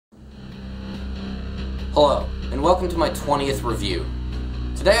Hello, and welcome to my 20th review.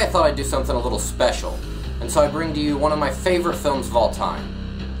 Today I thought I'd do something a little special, and so I bring to you one of my favorite films of all time.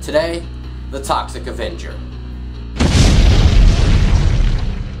 Today, The Toxic Avenger.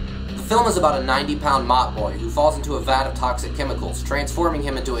 The film is about a 90-pound mop boy who falls into a vat of toxic chemicals, transforming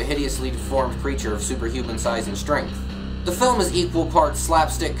him into a hideously deformed creature of superhuman size and strength. The film is equal parts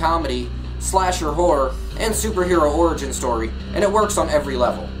slapstick comedy, slasher horror, and superhero origin story, and it works on every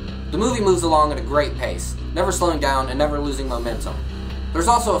level. The movie moves along at a great pace, never slowing down and never losing momentum. There's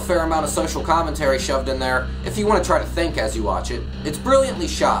also a fair amount of social commentary shoved in there if you want to try to think as you watch it. It's brilliantly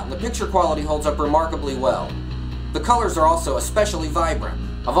shot, and the picture quality holds up remarkably well. The colors are also especially vibrant.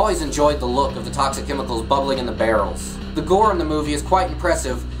 I've always enjoyed the look of the toxic chemicals bubbling in the barrels. The gore in the movie is quite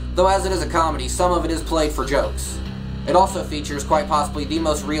impressive, though as it is a comedy, some of it is played for jokes. It also features quite possibly the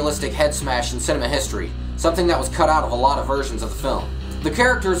most realistic head smash in cinema history, something that was cut out of a lot of versions of the film. The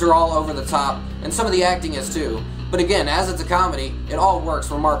characters are all over the top, and some of the acting is too, but again, as it's a comedy, it all works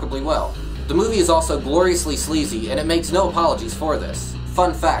remarkably well. The movie is also gloriously sleazy, and it makes no apologies for this.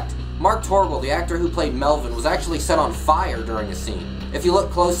 Fun fact, Mark Torgl, the actor who played Melvin, was actually set on fire during a scene. If you look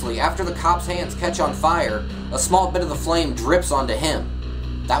closely, after the cop's hands catch on fire, a small bit of the flame drips onto him.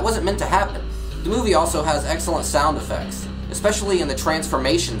 That wasn't meant to happen. The movie also has excellent sound effects, especially in the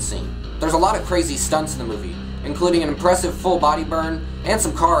transformation scene. There's a lot of crazy stunts in the movie, including an impressive full body burn and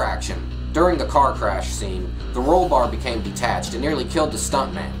some car action. During the car crash scene, the roll bar became detached and nearly killed the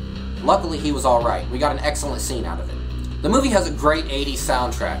stuntman. Luckily he was alright, we got an excellent scene out of it. The movie has a great 80s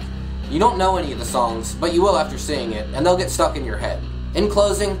soundtrack. You don't know any of the songs, but you will after seeing it, and they'll get stuck in your head. In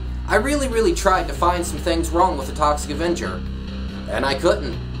closing, I really tried to find some things wrong with The Toxic Avenger, and I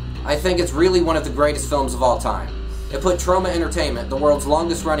couldn't. I think it's really one of the greatest films of all time. It put Troma Entertainment, the world's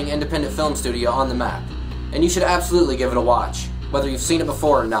longest running independent film studio, on the map. And you should absolutely give it a watch, whether you've seen it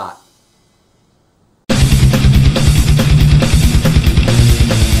before or not.